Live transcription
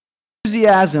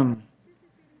Enthusiasm.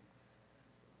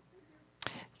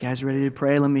 You guys ready to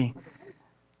pray? Let me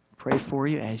pray for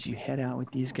you as you head out with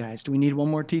these guys. Do we need one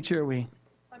more teacher?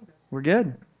 We're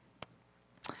good.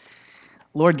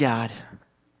 Lord God,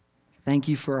 thank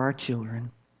you for our children.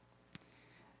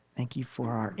 Thank you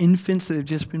for our infants that have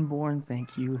just been born.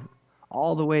 Thank you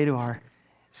all the way to our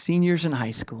seniors in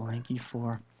high school. Thank you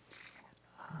for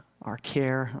our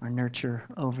care, our nurture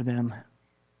over them.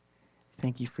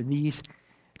 Thank you for these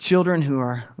children who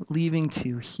are leaving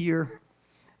to hear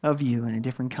of you in a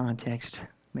different context.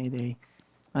 May they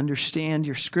understand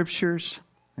your scriptures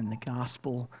and the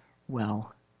gospel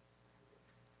well.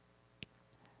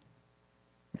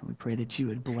 And we pray that you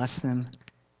would bless them,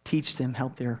 teach them,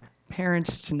 help their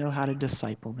parents to know how to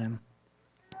disciple them.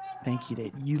 Thank you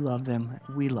that you love them,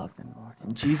 we love them, Lord.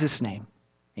 In Jesus' name,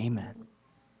 amen.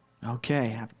 Okay,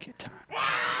 have a good time.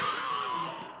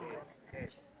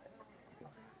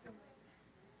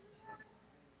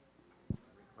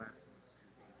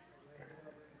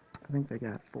 I think they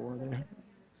got 4 there.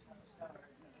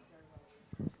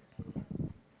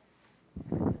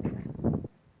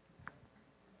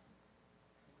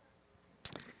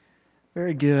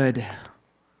 Very good.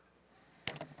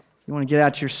 You want to get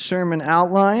out your sermon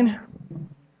outline?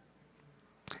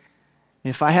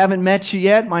 If I haven't met you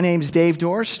yet, my name is Dave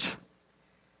Dorst.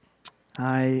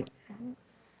 I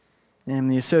am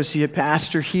the associate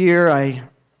pastor here. I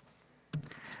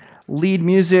lead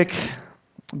music,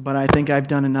 but I think I've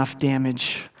done enough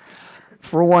damage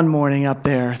for one morning up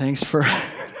there. Thanks for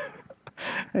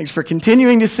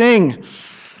continuing to sing.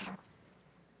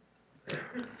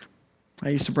 I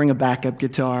used to bring a backup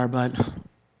guitar, but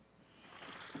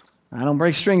I don't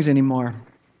break strings anymore.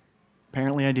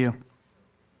 Apparently I do.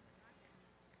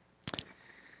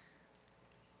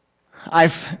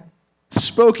 I've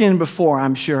spoken before,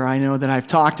 I'm sure. I know that I've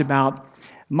talked about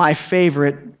my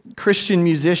favorite Christian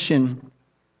musician,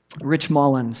 Rich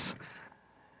Mullins,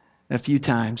 a few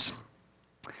times.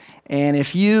 And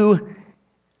if you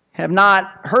have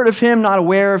not heard of him, not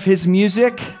aware of his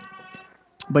music,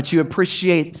 but you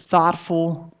appreciate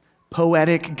thoughtful,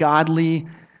 poetic, godly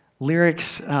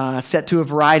lyrics set to a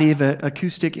variety of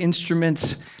acoustic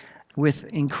instruments with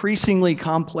increasingly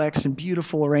complex and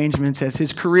beautiful arrangements as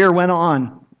his career went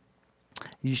on,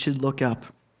 you should look up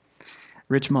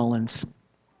Rich Mullins.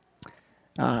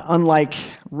 Unlike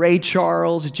Ray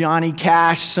Charles, Johnny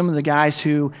Cash, some of the guys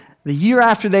who the year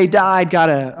after they died got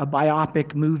a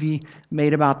biopic movie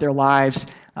made about their lives,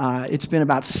 it's been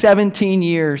about 17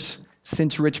 years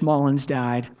since Rich Mullins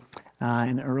died,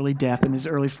 an early death in his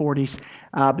early 40s.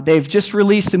 But they've just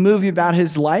released a movie about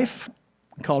his life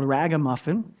called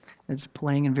Ragamuffin. It's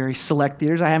playing in very select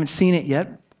theaters. I haven't seen it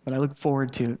yet, but I look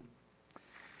forward to it.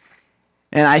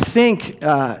 And I think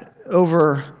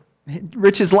over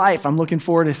Rich's life, I'm looking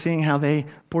forward to seeing how they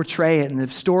portray it and the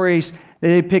stories that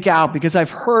they pick out, because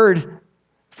I've heard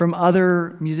from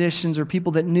other musicians or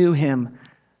people that knew him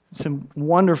some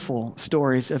wonderful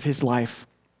stories of his life.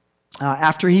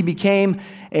 After he became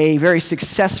a very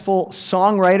successful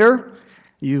songwriter,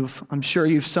 I'm sure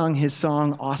you've sung his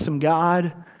song, Awesome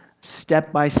God,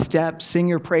 Step by Step, Sing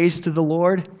Your Praise to the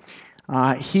Lord.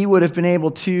 He would have been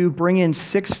able to bring in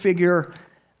 6-figure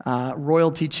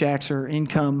royalty checks or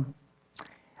income,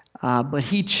 but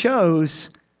he chose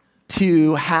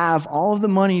to have all of the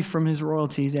money from his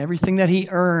royalties, everything that he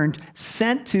earned,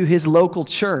 sent to his local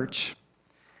church.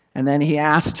 And then he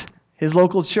asked his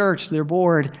local church, their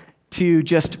board, to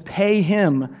just pay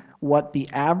him what the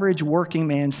average working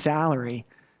man's salary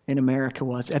in America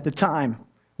was at the time,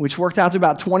 which worked out to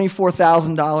about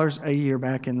 $24,000 a year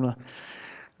back in the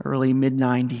early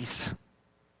mid-90s.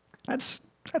 That's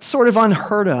sort of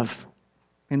unheard of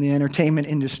in the entertainment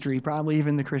industry, probably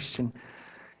even the Christian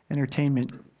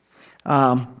entertainment.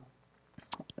 I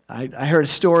heard a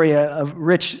story of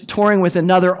Rich touring with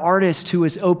another artist who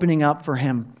was opening up for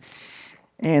him.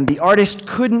 And the artist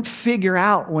couldn't figure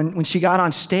out when she got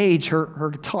on stage,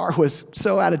 her guitar was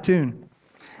so out of tune.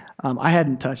 I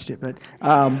hadn't touched it, but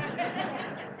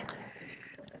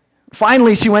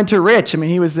finally she went to Rich. I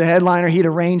mean, he was the headliner. He'd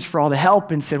arranged for all the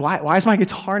help and said, why is my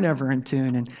guitar never in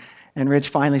tune? And Rich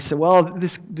finally said, well,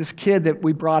 this kid that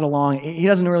we brought along, he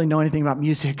doesn't really know anything about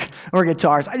music or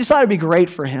guitars. I just thought it'd be great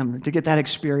for him to get that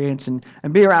experience and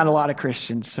be around a lot of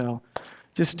Christians. So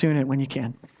just tune it when you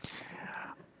can.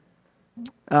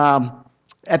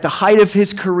 At the height of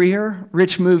his career,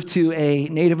 Rich moved to a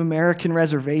Native American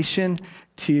reservation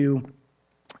to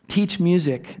teach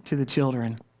music to the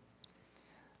children.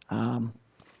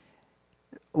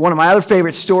 One of my other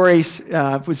favorite stories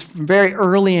was very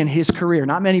early in his career.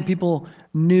 Not many people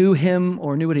knew him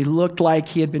or knew what he looked like,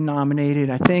 he had been nominated,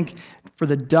 I think, for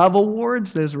the Dove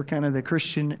Awards. Those were kind of the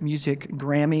Christian music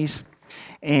Grammys.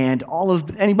 And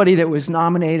anybody that was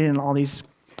nominated and all these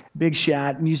big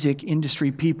shot music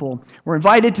industry people were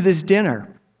invited to this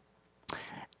dinner.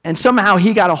 And somehow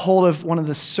he got a hold of one of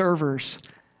the servers'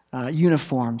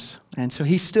 uniforms. And so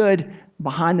he stood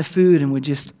behind the food and would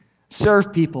just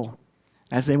serve people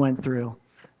as they went through.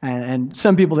 And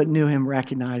some people that knew him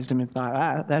recognized him and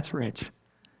thought, that's Rich.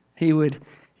 He would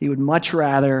much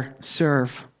rather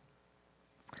serve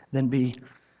than be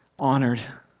honored.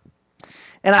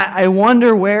 And I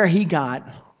wonder where he got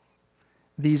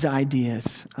these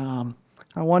ideas. I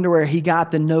wonder where he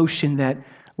got the notion that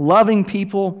loving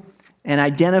people and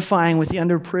identifying with the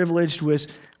underprivileged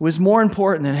was more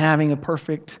important than having a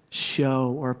perfect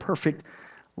show or a perfect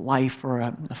life or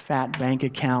a fat bank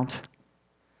account.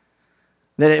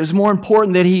 That it was more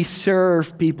important that he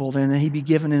serve people than that he be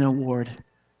given an award.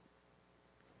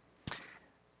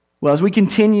 Well, as we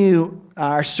continue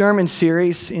our sermon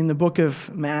series in the book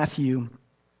of Matthew,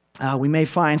 we may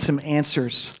find some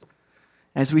answers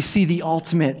as we see the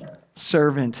ultimate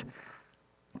servant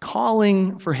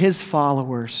calling for his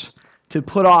followers to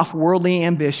put off worldly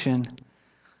ambition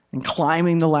and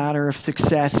climbing the ladder of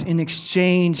success in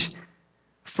exchange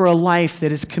for a life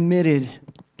that is committed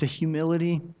to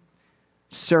humility,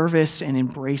 service, and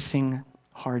embracing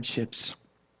hardships.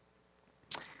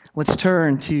 Let's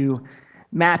turn to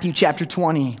Matthew chapter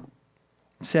 20,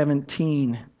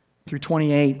 17 through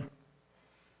 28.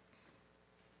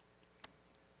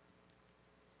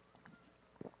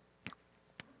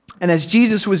 And as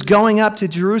Jesus was going up to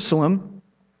Jerusalem,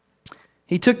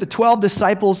 he took the 12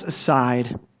 disciples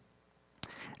aside.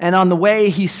 And on the way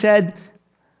he said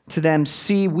to them,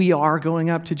 "See, we are going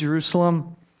up to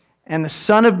Jerusalem, and the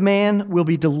Son of Man will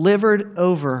be delivered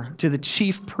over to the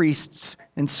chief priests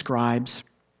and scribes.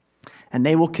 And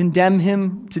they will condemn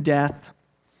him to death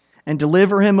and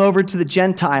deliver him over to the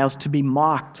Gentiles to be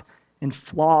mocked and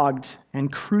flogged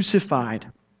and crucified.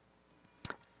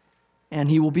 And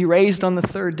he will be raised on the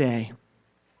third day."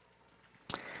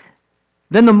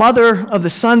 Then the mother of the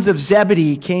sons of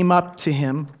Zebedee came up to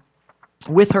him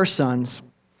with her sons.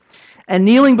 And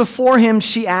kneeling before him,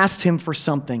 she asked him for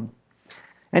something.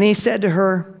 And he said to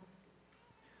her,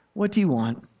 "What do you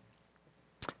want?"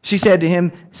 She said to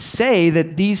him, "Say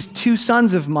that these two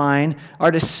sons of mine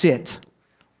are to sit,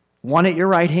 one at your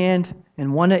right hand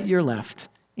and one at your left,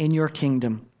 in your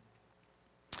kingdom."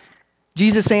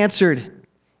 Jesus answered,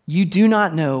 "You do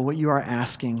not know what you are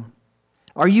asking.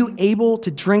 Are you able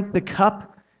to drink the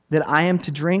cup that I am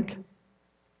to drink?"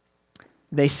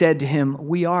 They said to him,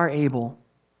 "We are able."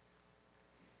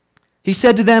 He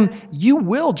said to them, "You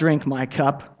will drink my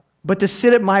cup, but to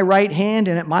sit at my right hand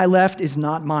and at my left is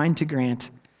not mine to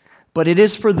grant, but it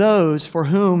is for those for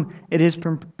whom it has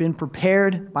been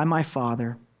prepared by my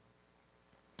Father."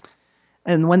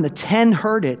 And when the 10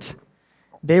 heard it,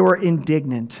 they were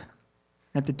indignant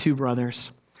at the two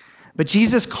brothers. But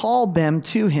Jesus called them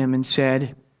to him and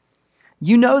said,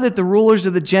 "You know that the rulers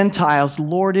of the Gentiles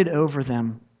lord it over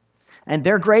them, and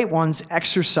their great ones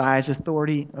exercise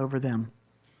authority over them.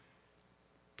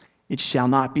 It shall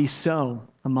not be so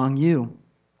among you.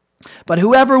 But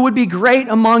whoever would be great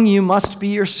among you must be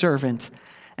your servant,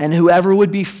 and whoever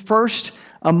would be first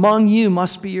among you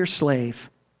must be your slave.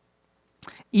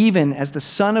 Even as the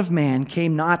Son of Man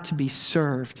came not to be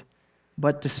served,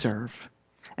 but to serve,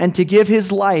 and to give his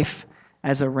life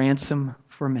as a ransom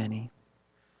for many."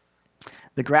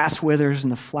 The grass withers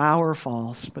and the flower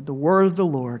falls, but the word of the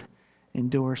Lord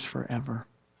endures forever.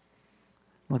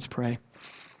 Let's pray.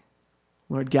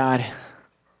 Lord God,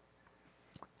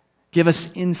 give us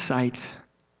insight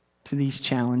to these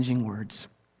challenging words.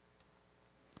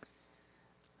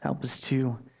 Help us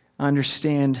to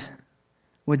understand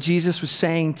what Jesus was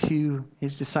saying to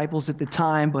his disciples at the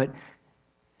time, but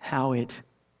how it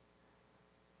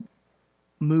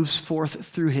moves forth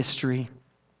through history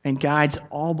and guides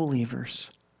all believers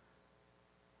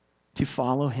to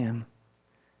follow him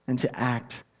and to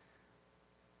act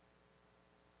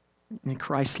in a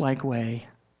Christ-like way,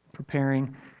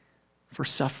 preparing for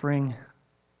suffering,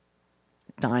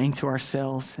 dying to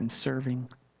ourselves, and serving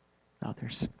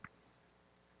others.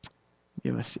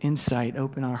 Give us insight,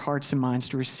 open our hearts and minds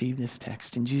to receive this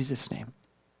text. In Jesus' name,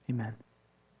 amen.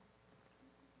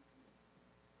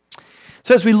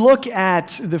 So as we look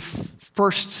at the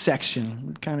first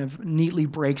section, it kind of neatly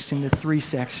breaks into 3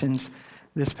 sections,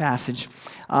 this passage.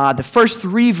 The first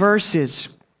 3 verses,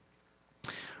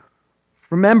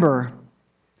 remember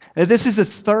that this is the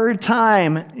 3rd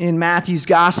time in Matthew's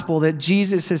gospel that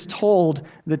Jesus has told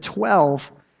the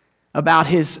 12 about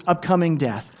his upcoming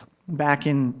death. back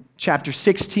in chapter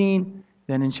 16,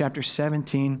 then in chapter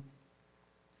 17.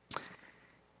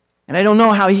 And I don't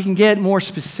know how he can get more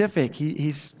specific.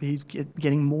 He's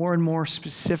getting more and more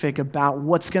specific about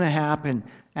what's going to happen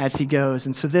as he goes.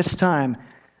 And so this time,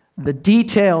 the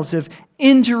details of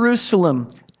in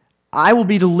Jerusalem, I will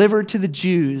be delivered to the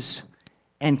Jews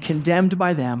and condemned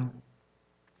by them.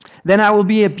 Then I will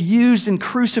be abused and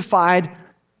crucified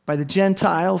by the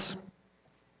Gentiles,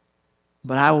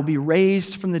 but I will be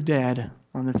raised from the dead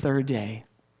on the third day.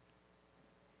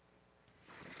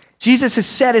 Jesus has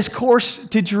set his course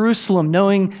to Jerusalem,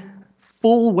 knowing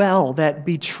full well that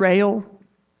betrayal,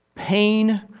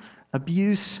 pain,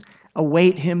 abuse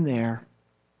await him there.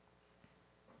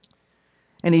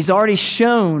 And he's already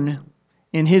shown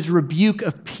in his rebuke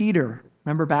of Peter,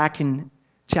 remember back in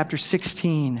chapter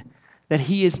 16, that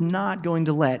he is not going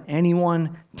to let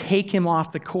anyone take him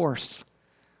off the course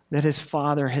that his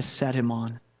Father has set him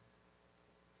on.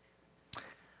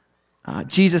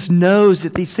 Jesus knows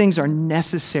that these things are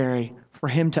necessary for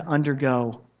him to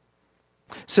undergo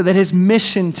so that his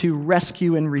mission to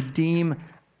rescue and redeem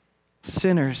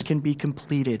sinners can be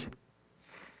completed.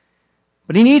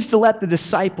 But he needs to let the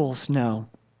disciples know.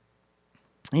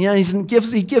 He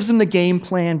gives them the game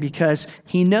plan because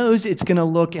he knows it's going to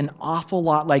look an awful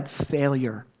lot like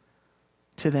failure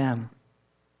to them.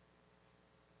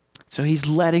 So he's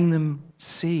letting them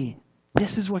see.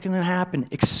 This is what's going to happen.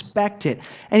 Expect it.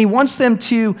 And he wants them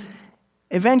to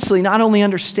eventually not only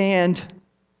understand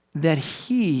that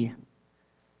he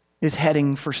is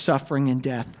heading for suffering and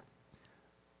death,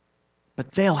 but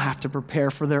they'll have to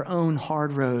prepare for their own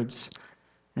hard roads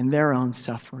and their own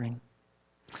suffering.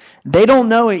 They don't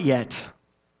know it yet,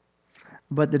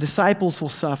 but the disciples will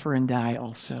suffer and die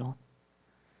also.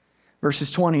 Verses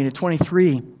 20 to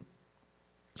 23.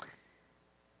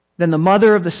 Then the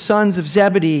mother of the sons of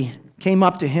Zebedee came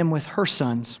up to him with her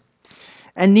sons.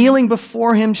 And kneeling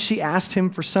before him, she asked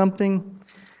him for something.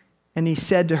 And he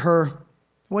said to her,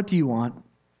 "What do you want?"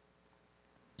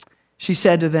 She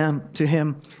said to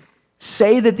him,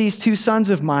 "Say that these two sons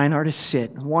of mine are to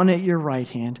sit, one at your right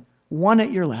hand, one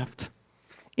at your left,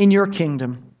 in your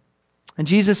kingdom." And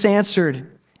Jesus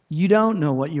answered, "You don't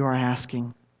know what you are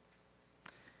asking.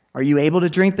 Are you able to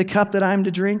drink the cup that I am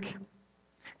to drink?"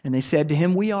 And they said to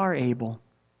him, "We are able."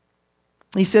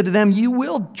 He said to them, "You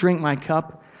will drink my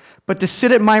cup, but to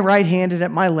sit at my right hand and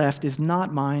at my left is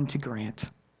not mine to grant.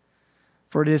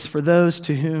 For it is for those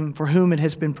for whom it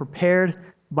has been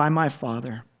prepared by my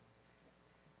Father."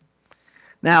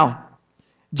 Now,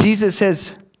 Jesus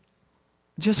has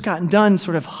just gotten done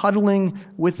sort of huddling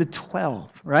with the 12,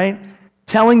 right?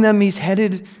 Telling them he's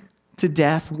headed to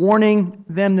death, warning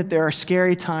them that there are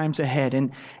scary times ahead.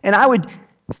 And I would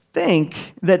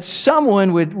think that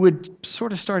someone would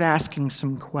sort of start asking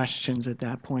some questions at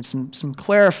that point, some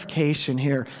clarification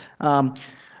here.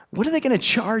 What are they going to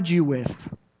charge you with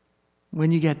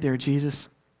when you get there, Jesus?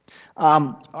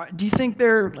 Do you think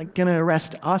they're going to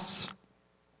arrest us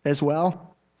as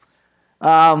well?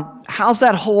 How's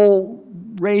that whole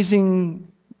raising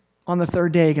on the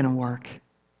third day going to work?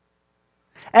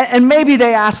 And maybe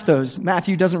they ask those.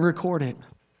 Matthew doesn't record it.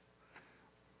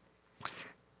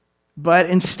 But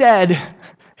instead,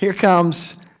 here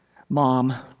comes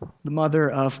Mom, the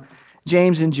mother of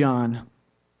James and John,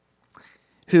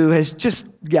 who has just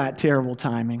got terrible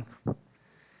timing.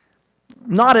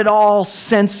 Not at all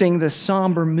sensing the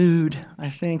somber mood, I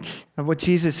think, of what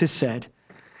Jesus has said.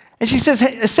 And she says,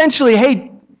 essentially,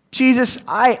 "Hey, Jesus,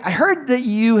 I heard that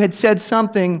you had said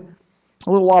something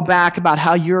a little while back about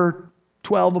how your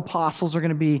 12 apostles are going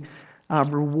to be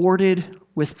rewarded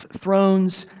with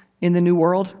thrones in the new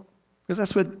world." Because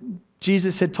that's what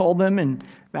Jesus had told them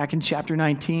back in chapter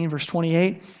 19, verse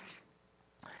 28.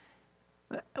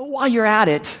 While you're at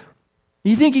it,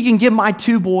 you think you can give my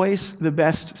two boys the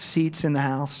best seats in the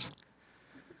house?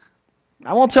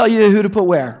 I won't tell you who to put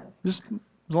where, just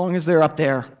as long as they're up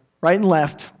there, right and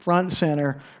left, front and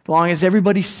center, as long as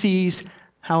everybody sees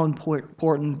how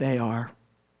important they are,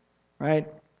 right?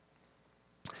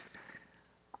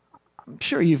 I'm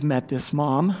sure you've met this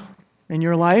mom in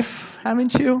your life,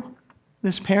 haven't you?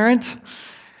 This parent.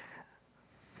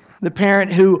 The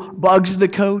parent who bugs the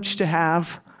coach to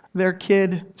have their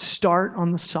kid start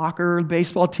on the soccer or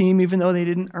baseball team even though they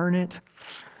didn't earn it.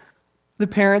 The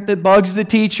parent that bugs the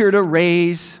teacher to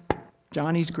raise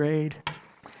Johnny's grade.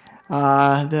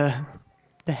 The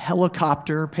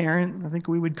helicopter parent, I think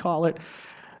we would call it,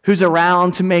 who's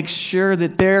around to make sure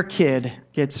that their kid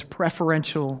gets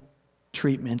preferential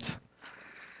treatment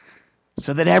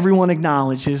so that everyone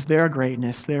acknowledges their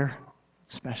greatness, their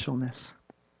specialness.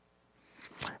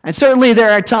 And certainly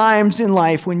there are times in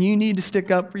life when you need to stick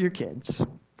up for your kids.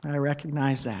 I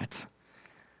recognize that.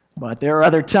 But there are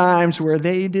other times where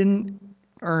they didn't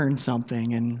earn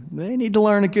something, and they need to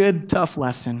learn a good, tough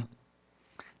lesson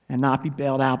and not be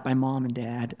bailed out by mom and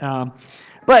dad.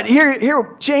 But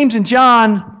here, James and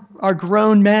John are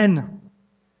grown men.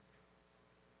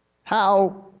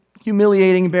 How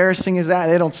humiliating, embarrassing is that?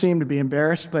 They don't seem to be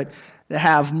embarrassed, but to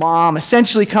have mom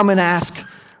essentially come and ask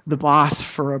the boss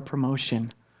for a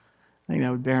promotion. I think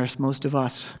that would embarrass most of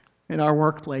us in our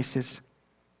workplaces.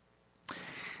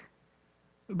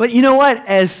 But you know what?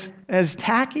 As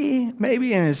tacky,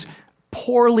 maybe, and as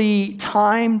poorly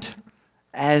timed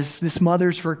as this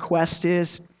mother's request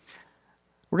is,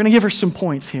 we're going to give her some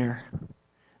points here.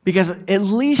 Because at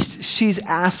least she's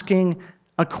asking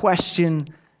a question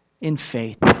in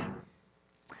faith.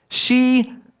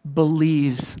 She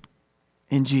believes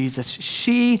in Jesus.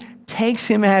 She takes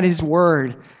him at his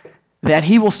word that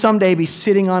he will someday be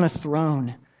sitting on a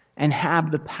throne and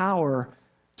have the power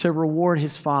to reward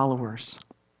his followers.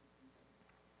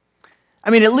 I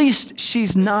mean, at least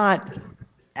she's not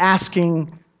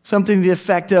asking something to the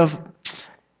effect of,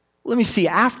 let me see,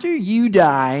 after you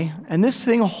die and this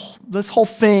whole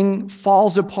thing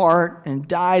falls apart and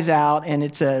dies out and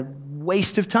it's a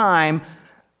waste of time,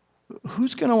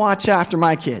 who's going to watch after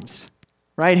my kids?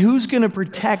 Right? Who's going to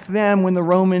protect them when the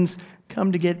Romans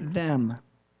come to get them?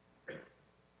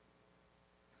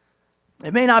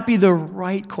 It may not be the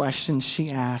right question she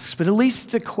asks, but at least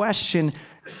it's a question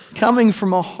coming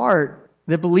from a heart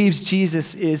that believes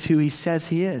Jesus is who he says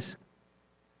he is.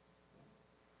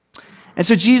 And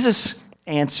so Jesus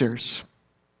answers.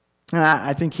 And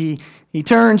I think he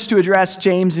turns to address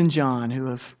James and John, who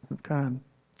have kind of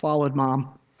followed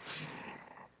mom.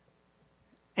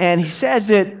 And he says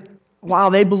that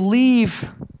while they believe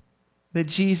that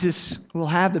Jesus will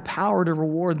have the power to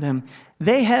reward them,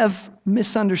 they have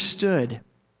misunderstood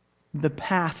the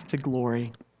path to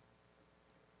glory.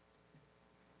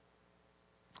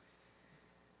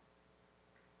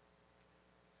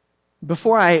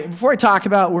 Before I talk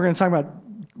about, we're going to talk about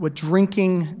what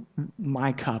drinking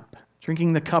my cup,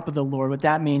 drinking the cup of the Lord, what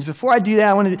that means. Before I do that,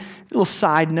 I want to do a little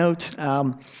side note,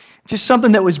 just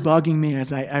something that was bugging me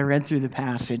as I read through the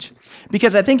passage.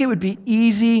 Because I think it would be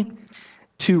easy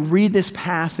to read this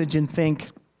passage and think,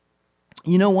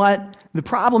 you know what? The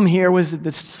problem here was that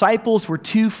the disciples were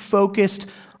too focused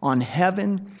on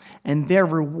heaven and their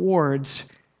rewards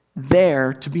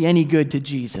there to be any good to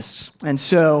Jesus. And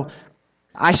so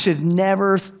I should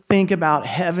never think about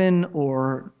heaven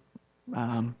or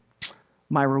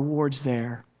my rewards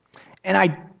there. And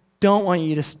I don't want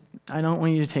you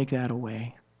to take that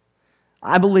away.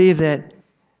 I believe that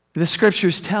the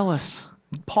scriptures tell us,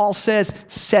 Paul says,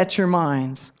 set your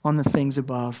minds on the things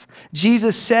above.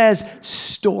 Jesus says,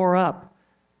 store up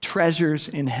treasures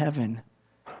in heaven.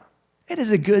 It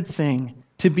is a good thing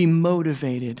to be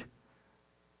motivated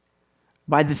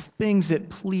by the things that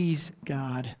please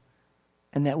God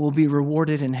and that will be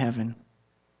rewarded in heaven.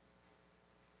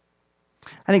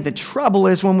 I think the trouble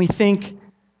is when we think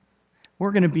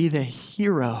we're going to be the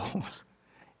heroes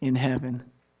in heaven,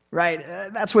 right?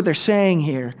 That's what they're saying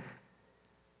here.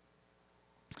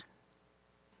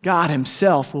 God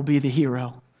himself will be the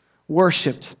hero,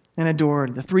 worshiped and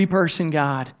adored. The three-person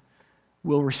God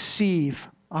will receive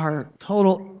our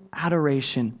total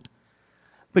adoration.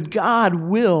 But God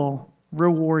will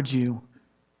reward you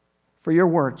for your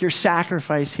work, your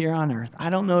sacrifice here on earth. I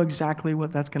don't know exactly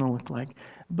what that's going to look like,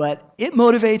 but it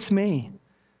motivates me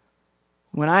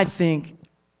when I think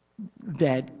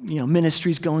that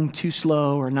ministry's going too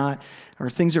slow or not, or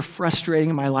things are frustrating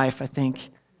in my life. I think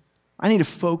I need to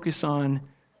focus on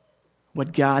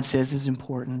what God says is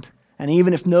important. And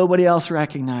even if nobody else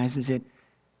recognizes it,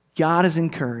 God is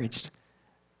encouraged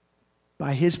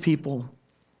by his people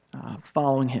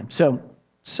following him. So,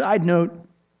 side note,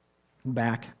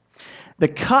 back. The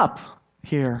cup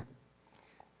here,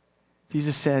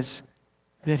 Jesus says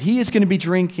that he is going to be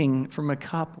drinking from a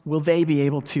cup. Will they be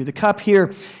able to? The cup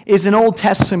here is an Old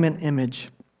Testament image.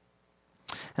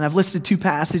 And I've listed two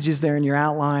passages there in your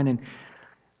outline, and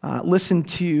listen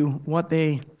to what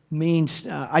they means.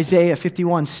 Isaiah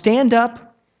 51, stand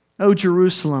up, O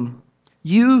Jerusalem,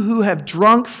 you who have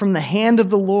drunk from the hand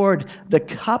of the Lord the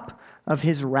cup of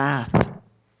his wrath,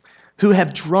 who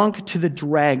have drunk to the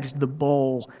dregs the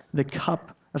bowl, the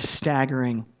cup of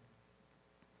staggering.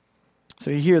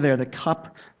 So you hear there, the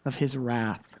cup of his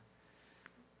wrath.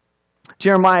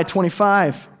 Jeremiah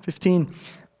 25:15,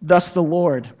 thus the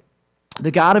Lord,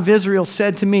 the God of Israel,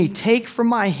 said to me, take from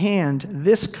my hand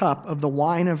this cup of the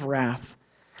wine of wrath,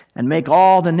 and make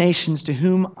all the nations to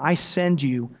whom I send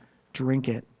you drink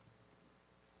it.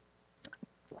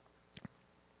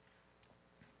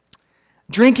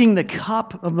 Drinking the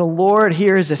cup of the Lord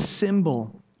here is a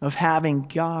symbol of having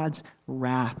God's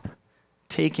wrath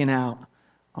taken out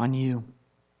on you.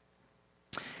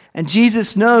 And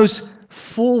Jesus knows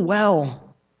full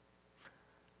well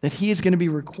that he is going to be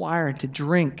required to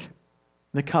drink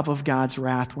the cup of God's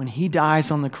wrath when he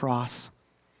dies on the cross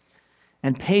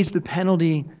and pays the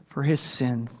penalty for his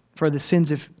sins, for the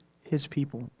sins of his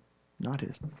people, not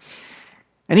his.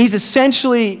 And he's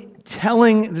essentially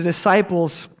telling the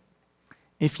disciples,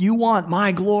 if you want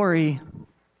my glory,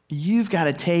 you've got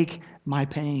to take my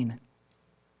pain.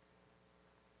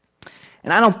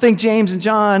 And I don't think James and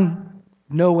John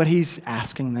know what he's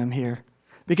asking them here,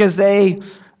 because they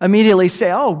immediately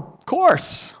say, oh, of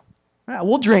course. Yeah,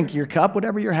 we'll drink your cup,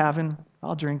 whatever you're having.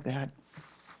 I'll drink that.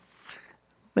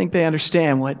 I think they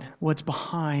understand what's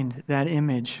behind that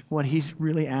image, what he's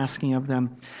really asking of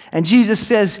them. And Jesus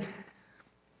says,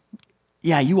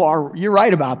 yeah, you're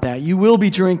right about that. You will be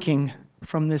drinking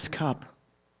from this cup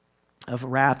of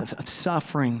wrath, of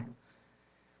suffering.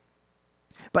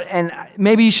 And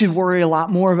maybe you should worry a lot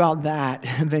more about that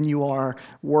than you are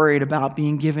worried about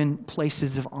being given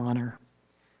places of honor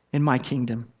in my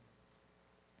kingdom.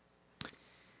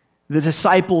 The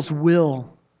disciples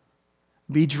will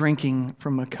be drinking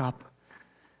from a cup,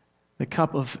 the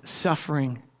cup of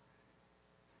suffering,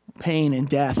 pain, and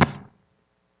death.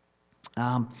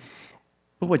 But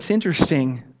what's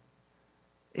interesting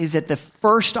is that the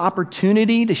first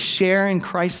opportunity to share in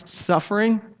Christ's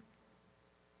suffering,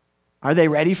 are they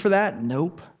ready for that?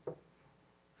 Nope.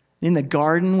 In the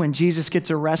garden, when Jesus gets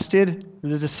arrested,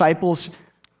 the disciples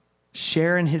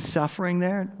share in his suffering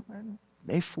there.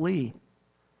 They flee,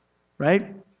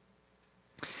 right?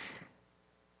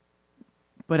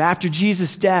 But after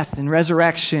Jesus' death and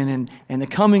resurrection and the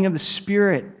coming of the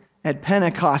Spirit at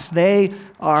Pentecost, they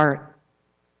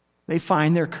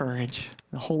find their courage,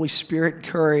 the Holy Spirit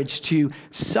courage to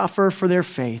suffer for their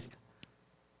faith.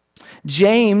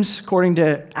 James, according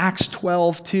to Acts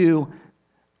 12:2,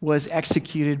 was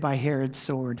executed by Herod's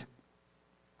sword.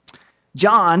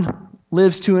 John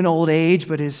lives to an old age,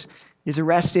 but is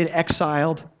arrested,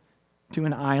 exiled to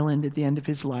an island at the end of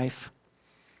his life.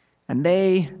 And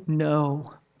they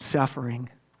know suffering.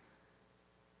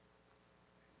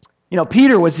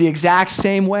 Peter was the exact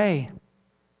same way.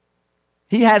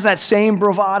 He has that same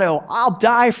bravado. I'll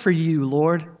die for you,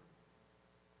 Lord.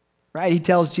 Right? He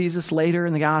tells Jesus later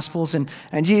in the Gospels, and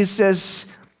Jesus says,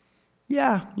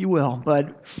 yeah, you will,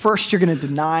 but first you're going to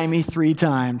deny me 3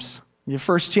 times. The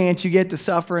first chance you get to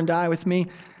suffer and die with me,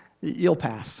 you'll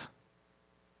pass.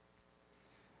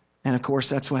 And of course,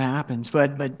 that's what happens.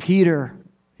 But Peter,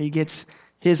 he gets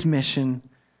his mission,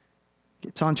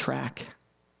 gets on track,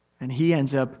 and he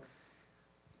ends up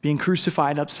being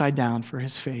crucified upside down for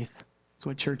his faith. That's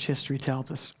what church history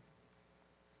tells us.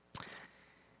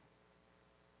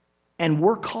 And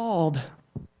we're called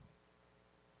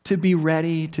to be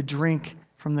ready to drink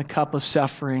from the cup of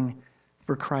suffering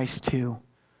for Christ too.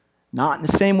 Not in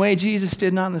the same way Jesus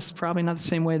did, probably not the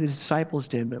same way the disciples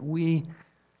did, but we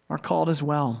are called as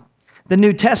well. The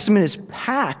New Testament is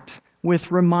packed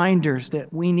with reminders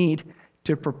that we need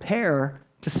to prepare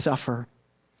to suffer,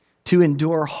 to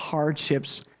endure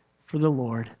hardships for the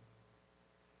Lord.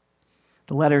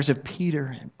 The letters of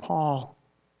Peter and Paul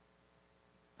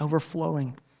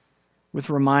overflowing with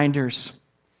reminders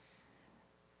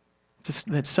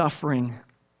that suffering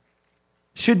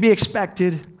should be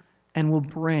expected and will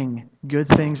bring good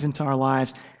things into our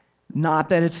lives. Not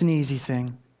that it's an easy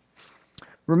thing.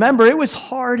 Remember, it was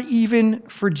hard even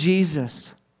for Jesus.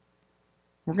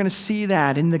 We're going to see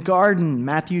that in the garden.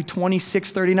 Matthew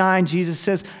 26:39, Jesus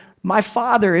says, "My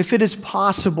Father, if it is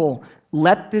possible,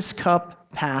 let this cup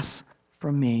pass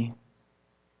from me.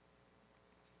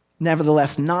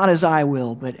 Nevertheless, not as I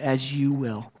will, but as you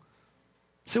will."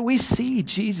 So we see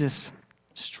Jesus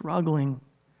struggling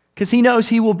because he knows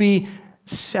he will be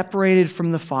separated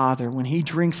from the Father when he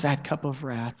drinks that cup of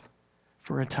wrath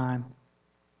for a time.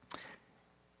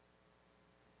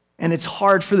 And it's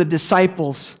hard for the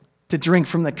disciples to drink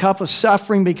from the cup of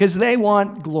suffering because they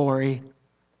want glory,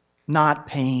 not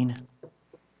pain.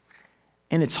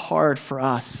 And it's hard for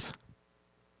us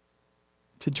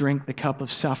to drink the cup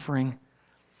of suffering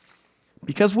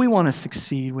because we want to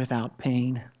succeed without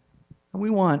pain.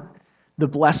 We want the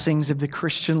blessings of the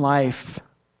Christian life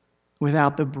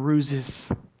without the bruises,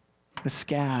 the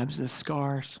scabs, the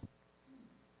scars.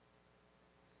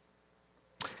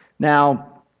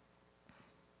 Now,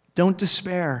 don't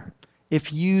despair.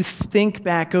 If you think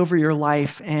back over your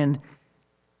life and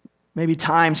maybe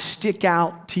times stick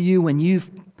out to you when you've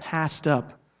passed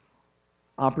up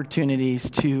opportunities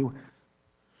to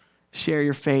share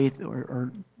your faith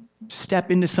or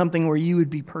step into something where you would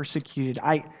be persecuted.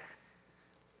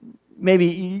 Maybe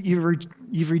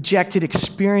you've rejected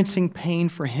experiencing pain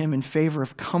for him in favor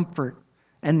of comfort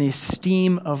and the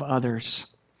esteem of others.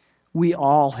 We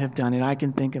all have done it. I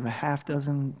can think of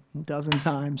a dozen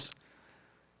times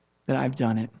that I've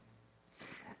done it.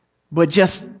 But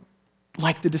just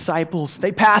like the disciples,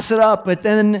 they pass it up, but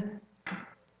then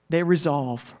they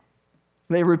resolve.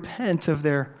 They repent of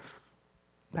their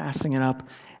passing it up.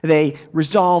 They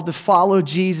resolve to follow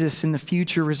Jesus in the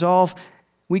future.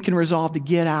 We can resolve to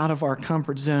get out of our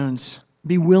comfort zones,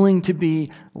 be willing to be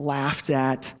laughed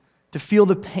at, to feel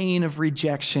the pain of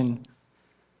rejection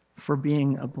for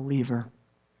being a believer.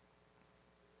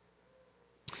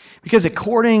 Because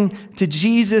according to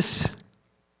Jesus,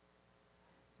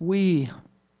 you,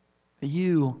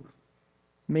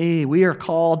 me, we are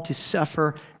called to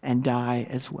suffer and die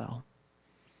as well.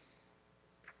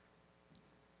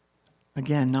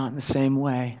 Again, not in the same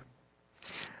way.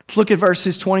 Let's look at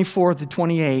verses 24 to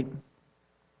 28.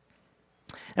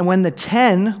 And when the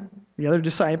 10, the other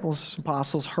disciples,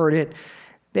 apostles, heard it,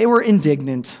 they were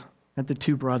indignant at the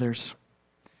two brothers.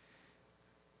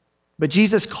 But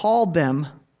Jesus called them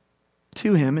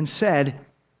to him and said,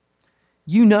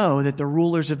 "You know that the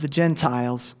rulers of the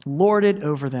Gentiles lord it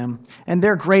over them, and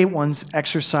their great ones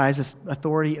exercise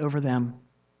authority over them.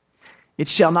 It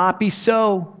shall not be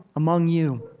so among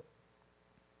you.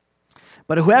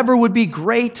 But whoever would be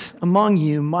great among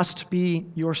you must be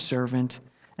your servant,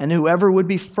 and whoever would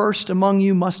be first among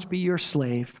you must be your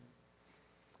slave,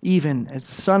 even as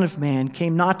the Son of Man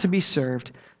came not to be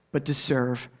served, but to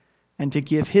serve, and to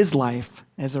give his life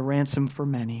as a ransom for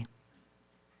many."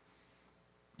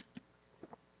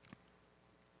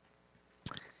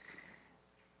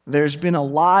 There's been a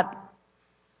lot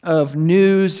of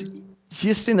news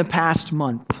just in the past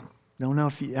month. I don't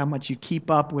know how much you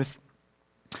keep up with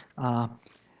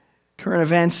current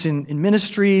events in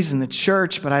ministries and the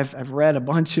church, but I've read a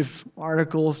bunch of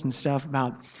articles and stuff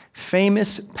about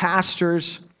famous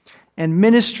pastors and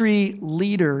ministry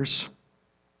leaders.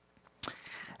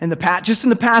 And just in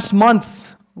the past month,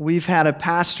 we've had a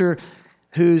pastor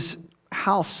whose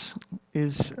house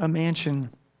is a mansion,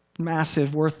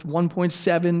 massive, worth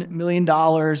 $1.7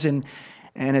 million,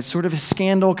 and it's sort of a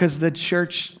scandal because the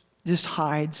church just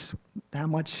hides how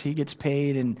much he gets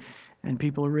paid, and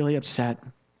people are really upset.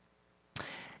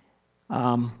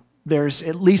 There's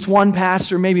at least one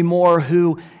pastor, maybe more,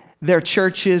 who their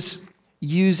churches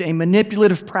use a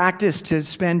manipulative practice to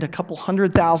spend a couple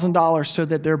 $100,000 so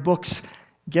that their books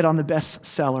get on the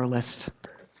bestseller list.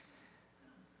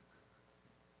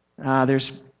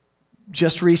 There's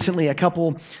just recently a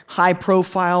couple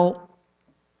high-profile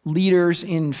leaders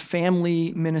in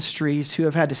family ministries who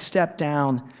have had to step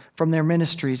down from their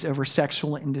ministries over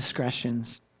sexual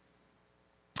indiscretions.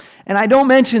 And I don't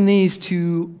mention these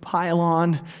to pile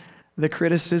on the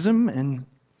criticism, and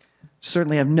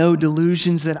certainly have no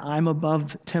delusions that I'm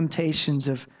above temptations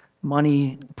of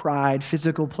money, pride,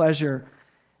 physical pleasure.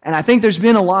 And I think there's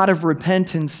been a lot of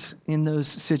repentance in those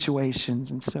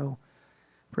situations, and so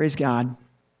praise God.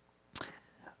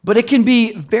 But it can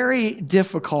be very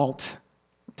difficult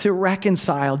to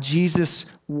reconcile Jesus'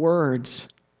 words,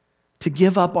 to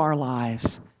give up our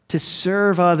lives, to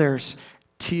serve others,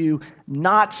 to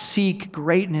not seek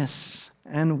greatness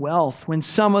and wealth, when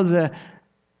some of the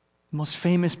most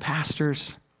famous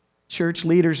pastors, church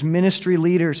leaders, ministry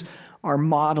leaders are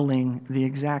modeling the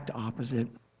exact opposite.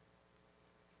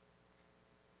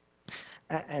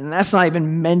 And that's not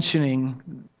even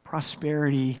mentioning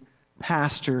prosperity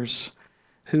pastors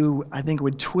who I think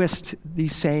would twist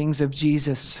these sayings of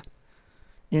Jesus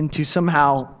into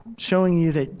somehow showing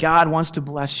you that God wants to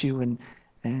bless you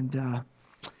and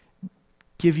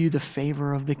give you the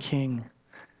favor of the King.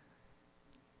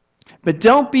 But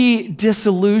don't be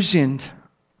disillusioned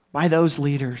by those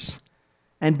leaders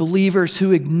and believers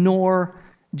who ignore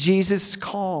Jesus'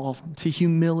 call to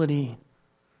humility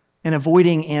and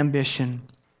avoiding ambition.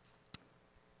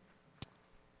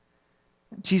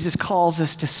 Jesus calls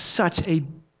us to such a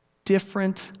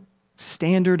different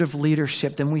standard of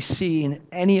leadership than we see in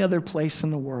any other place in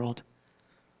the world.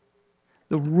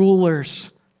 The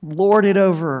rulers lord it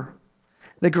over.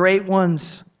 The great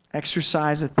ones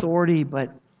exercise authority,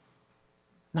 but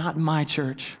not in my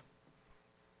church.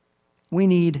 We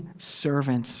need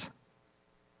servants.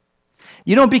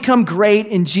 You don't become great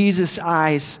in Jesus'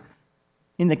 eyes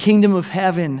in the kingdom of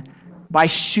heaven by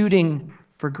shooting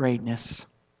for greatness.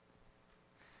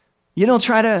 You don't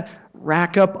try to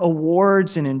rack up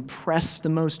awards and impress the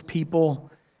most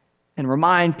people and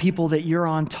remind people that you're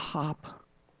on top.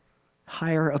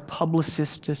 Hire a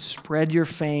publicist to spread your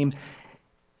fame.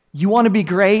 You want to be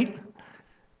great?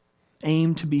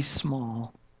 aim to be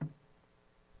small,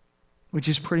 which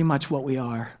is pretty much what we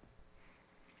are.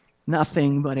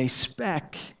 Nothing but a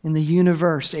speck in the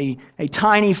universe, a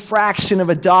tiny fraction of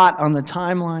a dot on the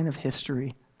timeline of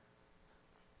history.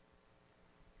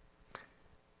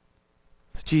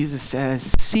 Jesus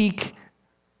says, seek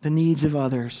the needs of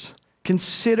others.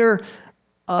 Consider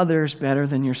others better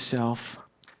than yourself.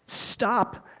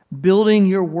 Stop building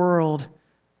your world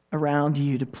around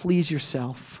you to please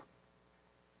yourself.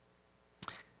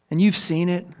 And you've seen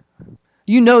it.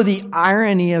 You know the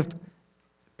irony of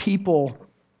people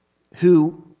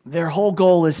who their whole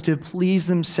goal is to please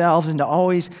themselves and to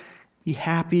always be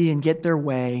happy and get their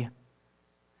way.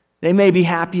 They may be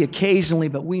happy occasionally,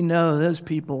 but we know those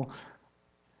people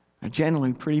are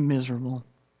generally pretty miserable.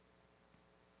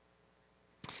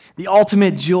 The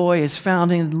ultimate joy is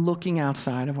found in looking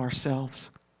outside of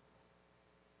ourselves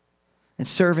and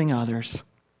serving others.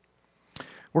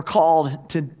 We're called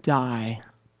to die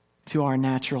to our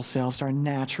natural selves, our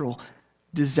natural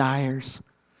desires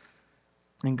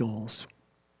and goals.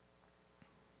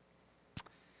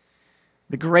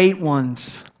 The great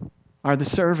ones are the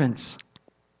servants.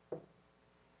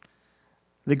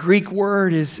 The Greek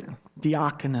word is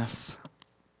diakonos.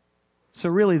 So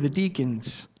really the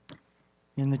deacons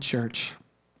in the church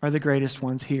are the greatest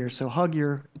ones here. So hug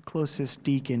your closest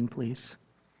deacon, please.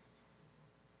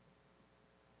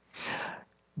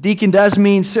 Deacon does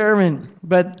mean servant,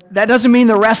 but that doesn't mean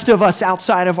the rest of us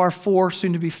outside of our 4,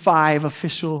 soon to be 5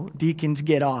 official deacons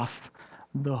get off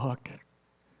the hook,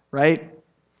 right?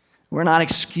 We're not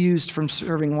excused from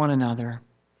serving one another.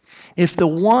 If the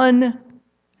one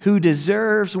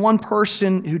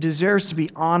person who deserves to be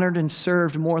honored and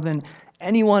served more than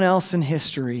anyone else in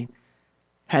history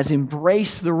has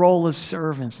embraced the role of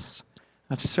servants,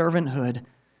 of servanthood,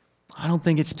 I don't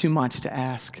think it's too much to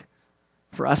ask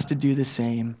for us to do the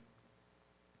same.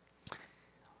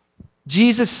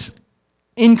 Jesus'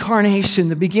 incarnation,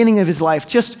 the beginning of his life,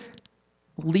 just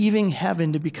leaving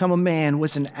heaven to become a man,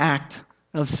 was an act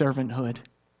of servanthood.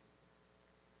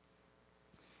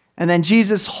 And then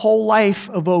Jesus' whole life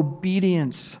of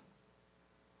obedience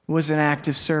was an act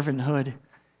of servanthood.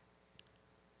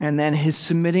 And then his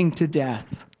submitting to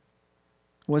death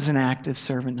was an act of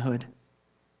servanthood.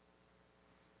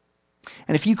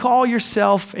 And if you call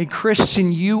yourself a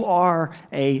Christian, you are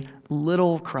a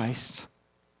little Christ.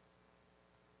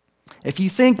 If you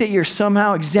think that you're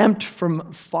somehow exempt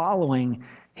from following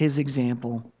his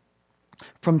example,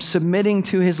 from submitting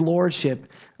to his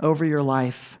lordship over your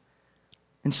life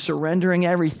and surrendering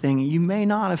everything, you may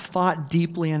not have thought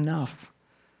deeply enough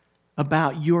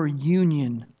about your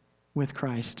union with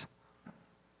Christ.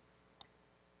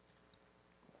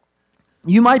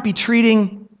 You might be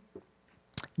treating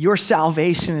your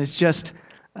salvation as just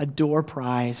a door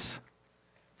prize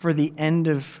for the end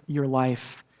of your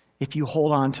life if you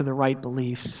hold on to the right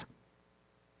beliefs.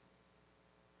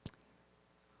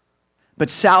 But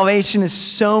salvation is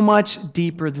so much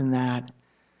deeper than that.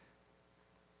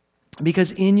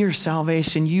 Because in your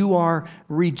salvation, you are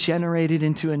regenerated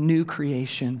into a new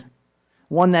creation,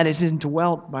 one that is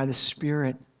indwelt by the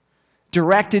Spirit,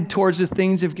 directed towards the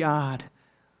things of God,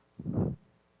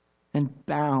 and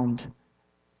bound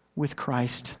with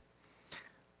Christ.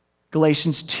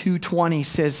 Galatians 2:20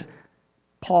 says,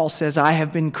 Paul says, I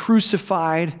have been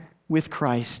crucified with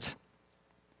Christ.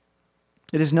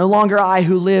 It is no longer I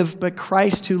who live, but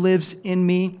Christ who lives in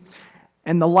me.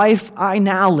 And the life I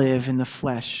now live in the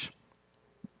flesh,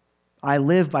 I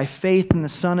live by faith in the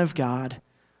Son of God,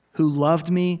 who loved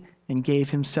me and gave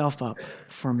himself up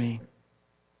for me.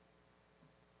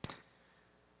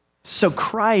 So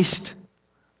Christ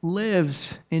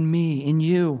lives in me, in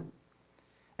you,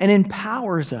 and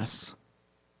empowers us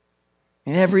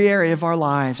in every area of our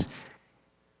lives.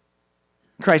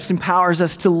 Christ empowers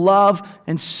us to love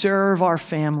and serve our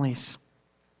families,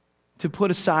 to put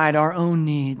aside our own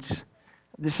needs.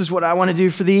 This is what I want to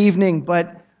do for the evening,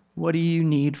 but what do you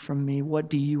need from me? What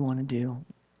do you want to do?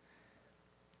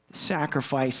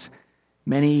 Sacrifice.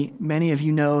 Many of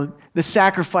you know the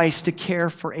sacrifice to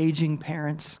care for aging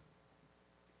parents.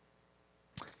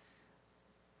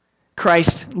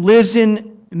 Christ lives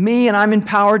in me, and I'm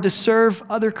empowered to serve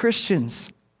other Christians.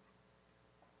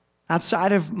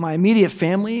 Outside of my immediate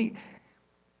family,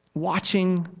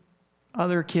 watching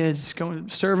other kids,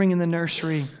 serving in the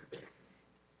nursery,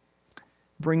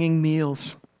 bringing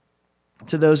meals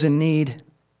to those in need.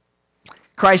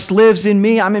 Christ lives in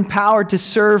me. I'm empowered to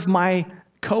serve my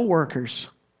coworkers.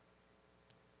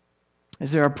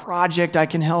 Is there a project I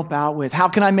can help out with? How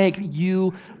can I make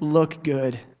you look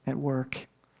good at work?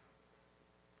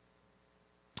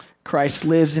 Christ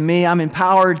lives in me. I'm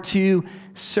empowered to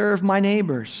serve my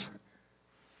neighbors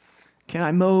Can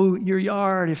I mow your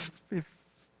yard if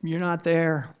you're not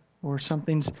there or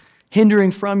something's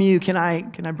hindering from you? Can I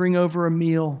bring over a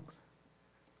meal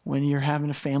when you're having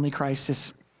a family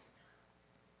crisis?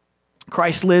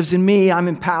 Christ lives in me. I'm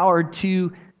empowered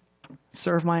to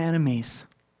serve my enemies,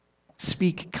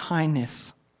 speak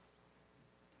kindness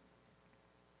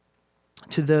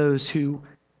to those who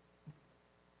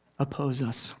oppose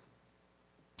us.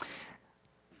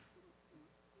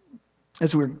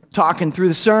 As we're talking through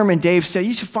the sermon, Dave said,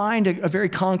 you should find a very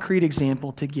concrete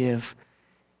example to give.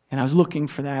 And I was looking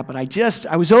for that, but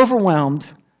I was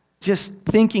overwhelmed just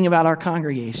thinking about our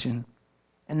congregation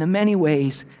and the many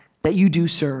ways that you do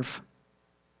serve.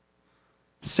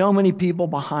 So many people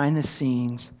behind the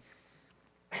scenes,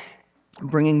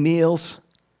 bringing meals.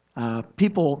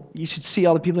 People, you should see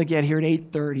all the people that get here at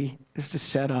 8:30 just to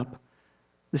set up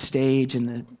the stage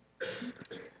and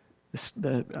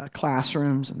the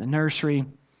classrooms and the nursery.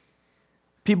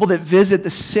 People that visit the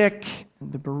sick,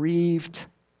 the bereaved,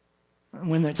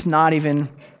 when it's not even,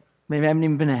 they haven't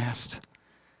even been asked.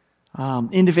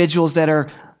 Individuals that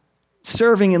are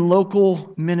serving in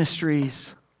local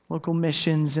ministries, local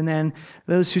missions, and then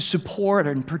those who support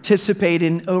and participate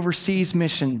in overseas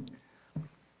mission.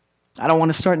 I don't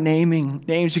want to start naming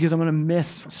names because I'm going to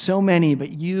miss so many,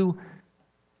 but you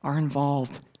are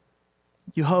involved.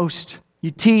 You host, you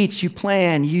teach, you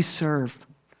plan, you serve.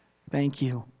 Thank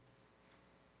you.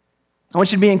 I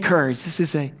want you to be encouraged. This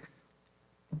is a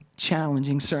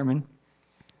challenging sermon,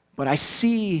 but I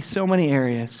see so many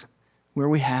areas where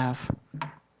we have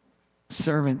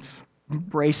servants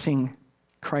embracing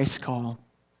Christ's call.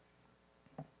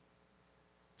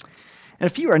 And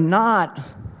if you are not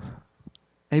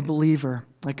a believer,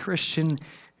 a Christian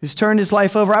who's turned his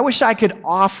life over, I wish I could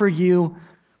offer you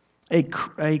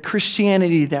a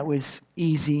Christianity that was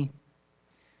easy,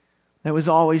 that was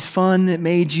always fun, that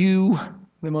made you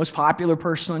the most popular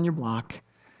person on your block.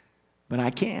 But I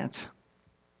can't.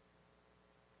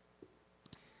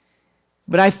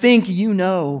 But I think you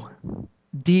know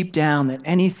deep down that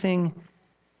anything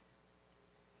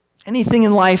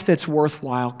in life that's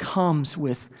worthwhile comes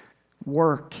with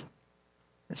work,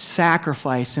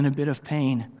 sacrifice, and a bit of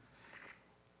pain.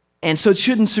 And so it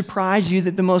shouldn't surprise you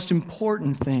that the most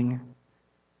important thing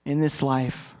in this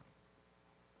life,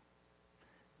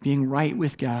 being right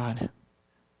with God,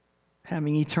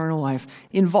 having eternal life,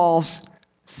 involves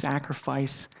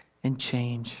sacrifice and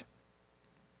change.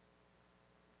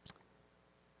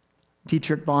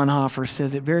 Dietrich Bonhoeffer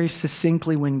says it very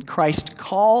succinctly: when Christ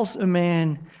calls a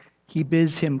man, he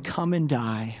bids him come and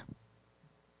die.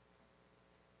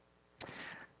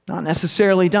 Not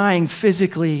necessarily dying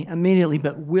physically, immediately,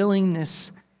 but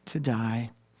willingness to die,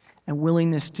 and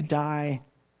willingness to die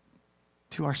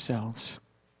to ourselves.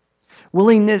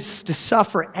 Willingness to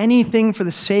suffer anything for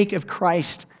the sake of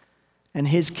Christ and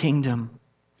His kingdom.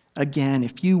 Again,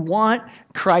 if you want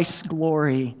Christ's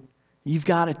glory, you've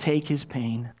got to take His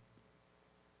pain.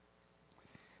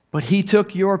 But He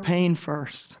took your pain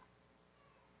first.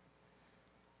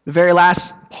 The very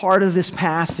last part of this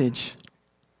passage,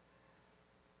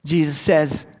 Jesus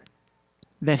says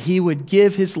that He would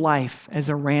give His life as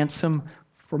a ransom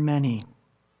for many.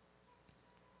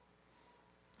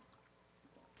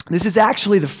 This is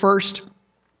actually the first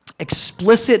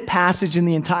explicit passage in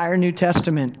the entire New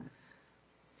Testament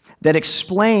that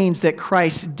explains that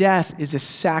Christ's death is a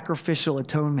sacrificial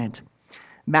atonement.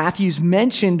 Matthew's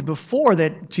mentioned before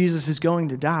that Jesus is going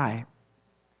to die,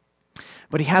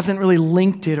 but he hasn't really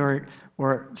linked it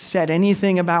or said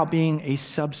anything about being a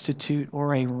substitute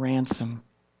or a ransom.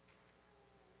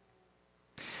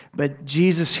 But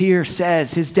Jesus here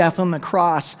says His death on the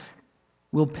cross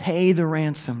will pay the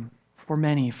ransom for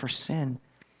many, for sin.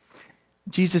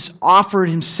 Jesus offered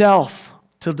Himself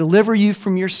to deliver you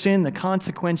from your sin, the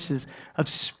consequences of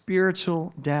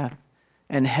spiritual death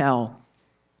and hell.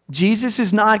 Jesus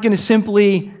is not going to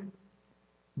simply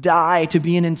die to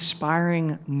be an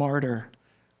inspiring martyr.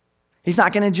 He's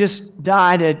not going to just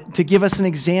die to give us an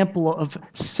example of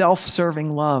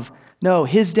self-serving love. No,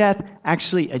 His death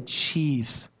actually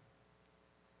achieves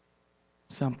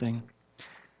something.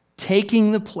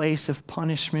 Taking the place of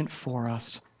punishment for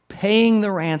us, paying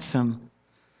the ransom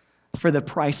for the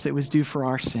price that was due for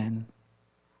our sin.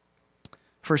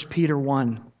 1 Peter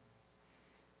 1,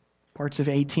 parts of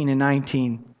 18 and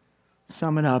 19,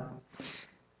 sum it up.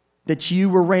 That you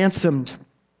were ransomed,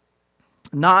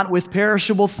 not with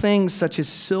perishable things such as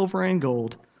silver and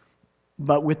gold,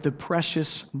 but with the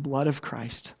precious blood of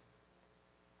Christ.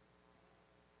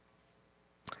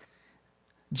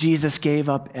 Jesus gave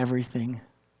up everything.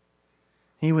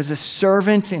 He was a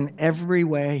servant in every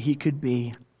way He could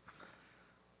be.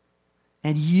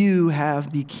 And you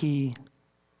have the key,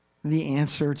 the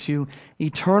answer to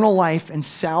eternal life and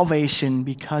salvation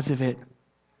because of it.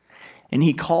 And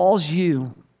he calls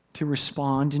you to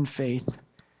respond in faith,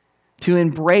 to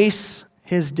embrace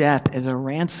his death as a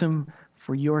ransom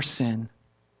for your sin,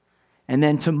 and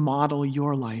then to model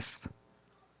your life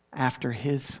after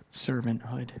his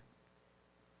servanthood.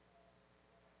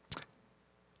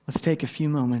 Let's take a few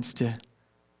moments to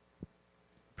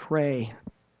pray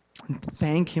and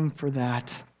thank him for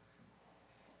that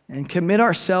and commit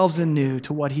ourselves anew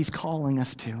to what he's calling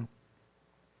us to.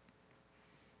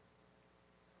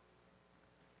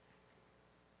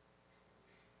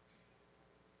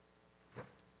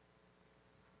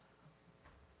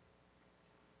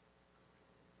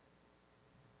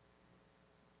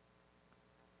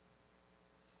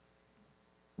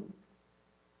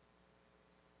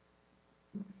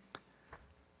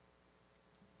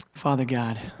 Father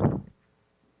God,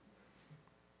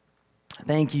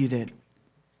 thank you that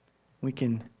we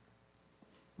can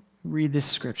read this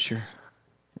scripture,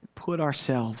 put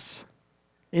ourselves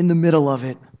in the middle of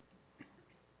it,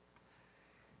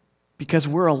 because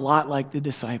we're a lot like the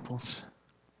disciples.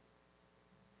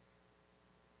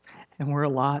 And we're a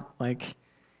lot like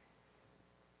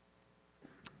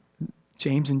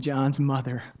James and John's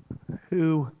mother,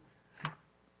 who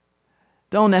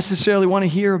don't necessarily want to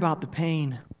hear about the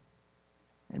pain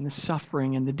and the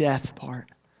suffering and the death part.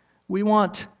 We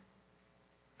want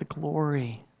the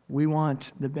glory. We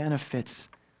want the benefits.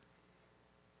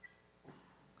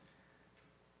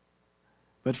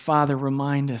 But Father,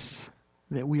 remind us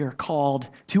that we are called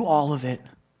to all of it.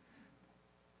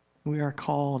 We are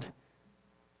called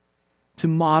to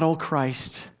model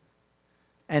Christ.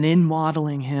 And in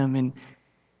modeling him and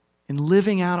in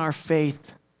living out our faith,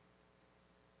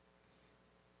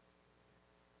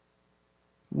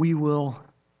 we will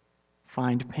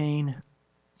find pain,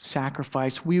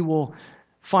 sacrifice. We will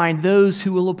find those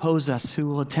who will oppose us, who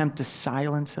will attempt to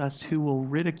silence us, who will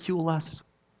ridicule us.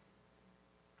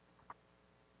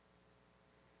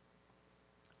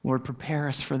 Lord, prepare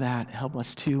us for that. Help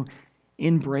us to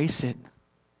embrace it.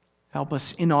 Help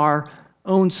us in our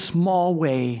own small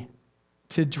way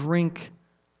to drink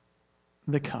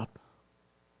the cup,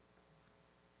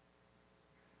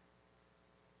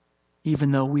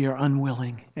 even though we are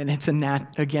unwilling, and it's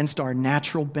against our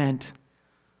natural bent,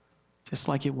 just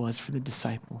like it was for the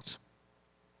disciples.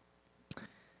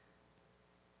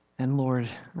 And Lord,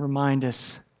 remind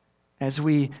us as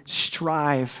we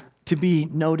strive to be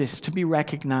noticed, to be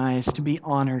recognized, to be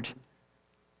honored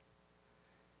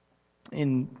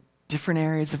in different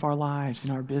areas of our lives,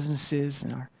 in our businesses,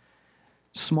 in our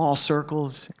small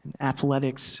circles, in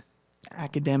athletics,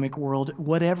 academic world,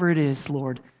 whatever it is,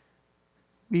 Lord,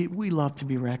 we love to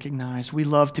be recognized. We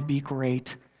love to be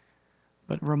great.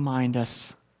 But remind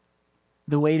us,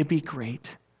 the way to be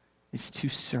great is to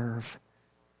serve,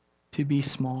 to be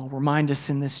small. Remind us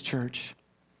in this church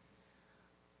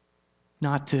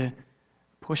not to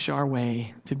push our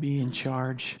way to be in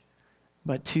charge,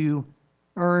 but to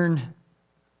earn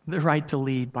the right to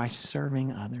lead by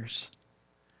serving others.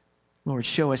 Lord,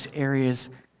 show us areas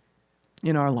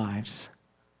in our lives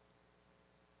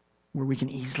where we can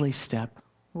easily step,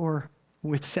 or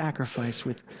with sacrifice,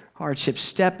 with hardship,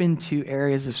 step into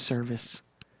areas of service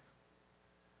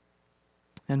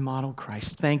and model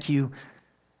Christ. Thank you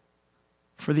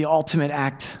for the ultimate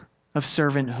act of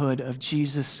servanthood of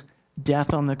Jesus'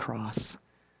 death on the cross,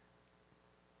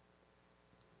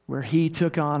 where he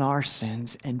took on our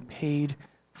sins and paid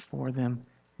for them,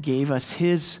 gave us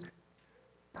his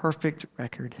perfect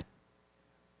record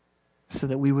so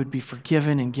that we would be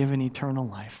forgiven and given eternal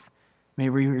life. May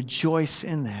we rejoice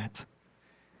in that.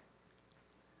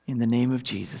 In the name of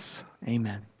Jesus,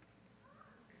 amen.